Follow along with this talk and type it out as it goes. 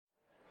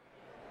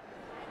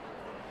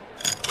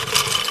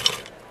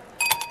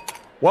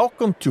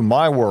Welcome to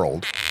my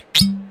world.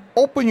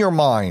 Open your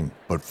mind,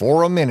 but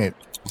for a minute.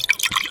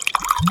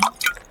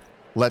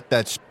 Let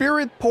that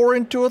spirit pour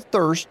into a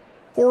thirst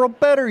for a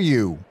better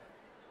you.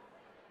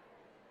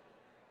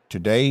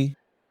 Today,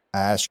 I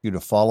ask you to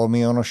follow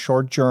me on a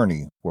short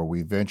journey where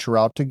we venture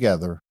out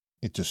together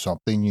into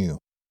something new.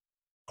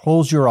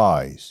 Close your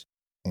eyes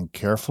and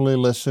carefully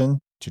listen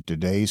to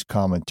today's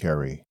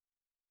commentary.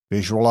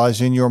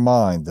 Visualize in your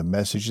mind the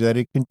message that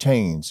it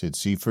contains and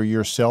see for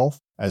yourself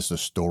as the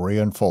story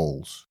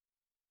unfolds.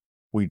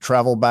 We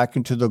travel back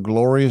into the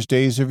glorious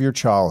days of your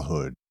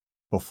childhood.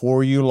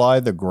 Before you lie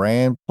the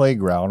grand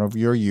playground of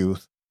your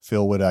youth,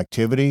 filled with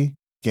activity,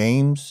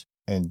 games,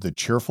 and the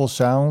cheerful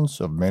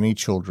sounds of many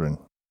children.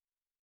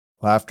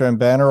 Laughter and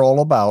banter all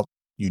about,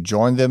 you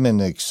join them in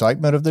the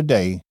excitement of the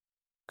day,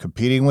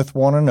 competing with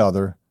one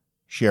another,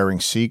 sharing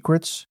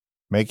secrets,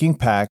 making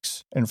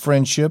pacts and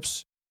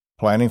friendships,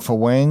 planning for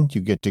when you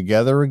get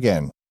together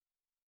again.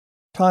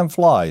 Time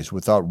flies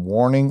without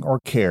warning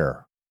or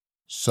care.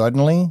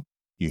 Suddenly,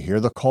 you hear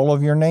the call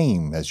of your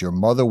name as your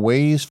mother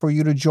waits for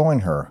you to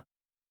join her.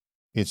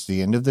 It's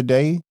the end of the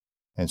day,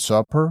 and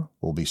supper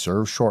will be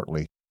served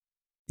shortly.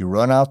 You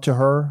run out to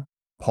her,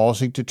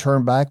 pausing to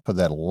turn back for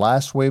that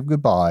last wave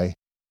goodbye,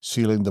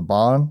 sealing the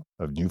bond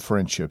of new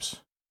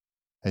friendships.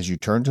 As you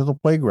turn to the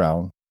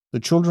playground,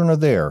 the children are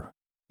there,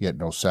 yet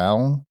no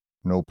sound,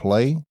 no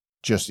play,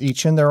 just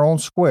each in their own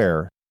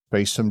square,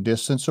 spaced some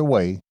distance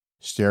away,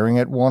 staring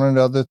at one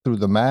another through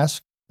the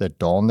mask that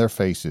dawn their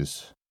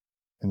faces.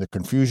 In the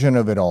confusion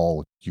of it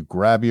all, you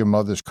grab your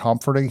mother's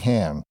comforting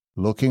hand,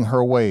 looking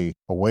her way,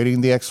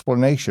 awaiting the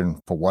explanation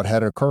for what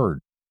had occurred,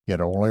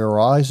 yet only her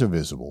eyes are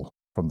visible,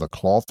 from the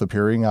cloth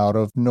appearing out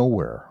of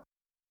nowhere.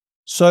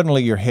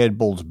 Suddenly your head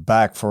bolts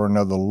back for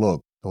another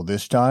look, though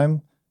this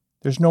time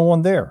there's no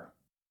one there.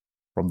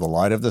 From the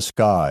light of the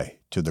sky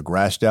to the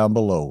grass down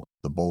below,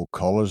 the bold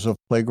colors of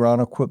playground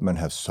equipment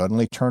have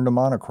suddenly turned to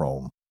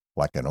monochrome,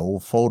 like an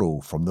old photo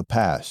from the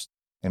past,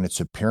 and its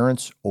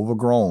appearance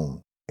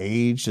overgrown,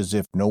 aged as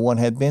if no one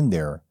had been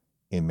there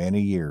in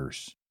many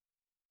years.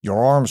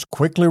 Your arms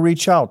quickly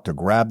reach out to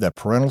grab that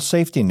parental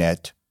safety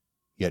net,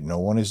 yet no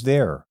one is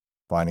there,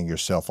 finding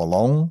yourself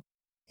alone,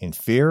 in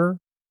fear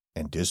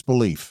and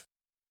disbelief.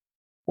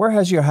 Where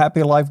has your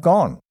happy life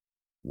gone?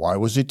 Why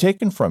was it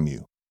taken from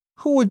you?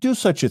 Who would do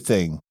such a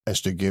thing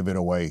as to give it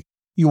away?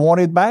 You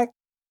want it back,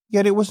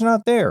 yet it was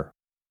not there.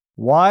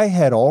 Why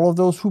had all of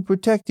those who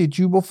protected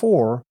you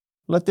before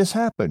let this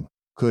happen?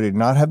 Could it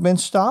not have been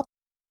stopped?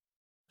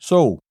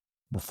 So,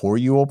 before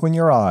you open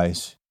your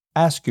eyes,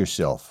 ask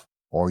yourself,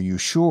 are you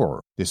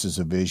sure this is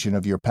a vision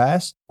of your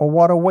past or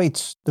what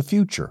awaits the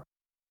future?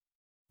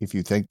 If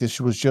you think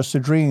this was just a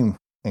dream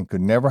and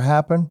could never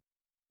happen,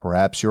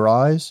 perhaps your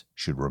eyes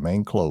should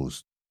remain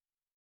closed.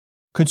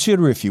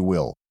 Consider, if you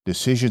will,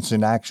 decisions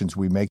and actions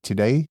we make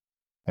today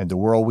and the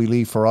world we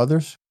leave for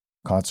others,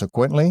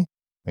 consequently,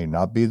 may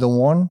not be the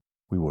one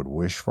we would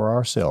wish for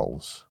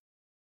ourselves.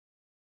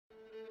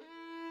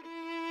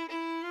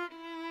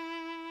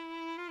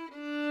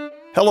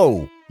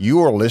 Hello, you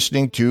are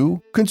listening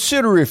to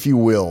Consider, if you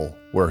will,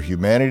 where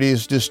humanity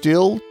is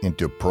distilled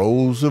into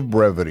prose of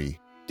brevity.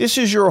 This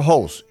is your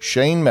host,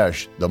 Shane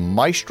Mesh, the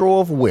maestro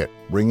of wit,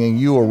 bringing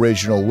you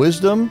original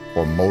wisdom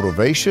for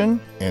motivation,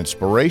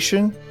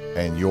 inspiration,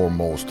 and your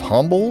most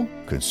humble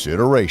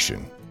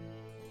consideration.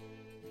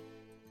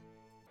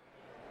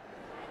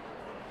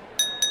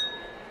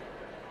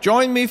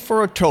 Join me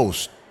for a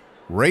toast.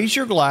 Raise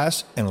your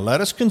glass and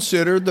let us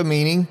consider the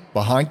meaning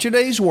behind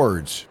today's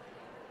words.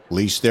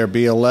 Lest there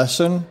be a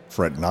lesson,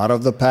 fret not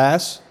of the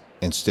past,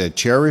 instead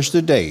cherish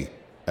the day,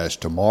 as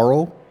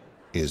tomorrow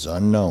is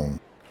unknown.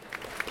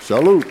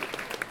 Salute.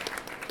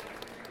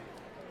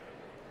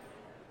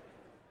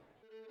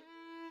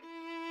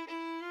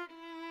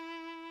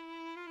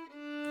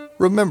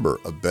 Remember,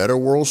 a better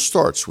world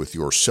starts with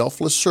your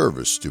selfless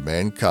service to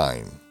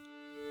mankind.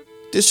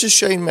 This is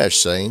Shane Mesh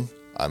saying,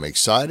 I'm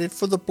excited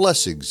for the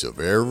blessings of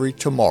every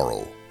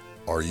tomorrow.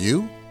 Are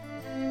you?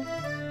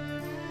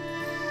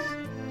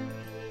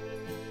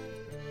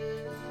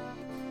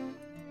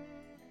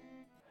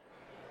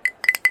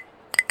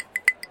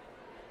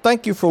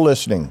 Thank you for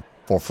listening.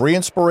 For free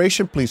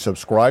inspiration, please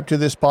subscribe to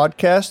this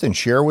podcast and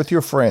share with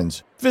your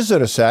friends.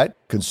 Visit us at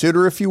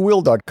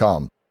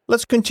considerifyouwill.com.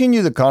 Let's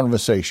continue the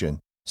conversation.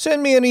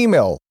 Send me an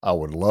email. I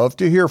would love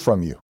to hear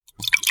from you.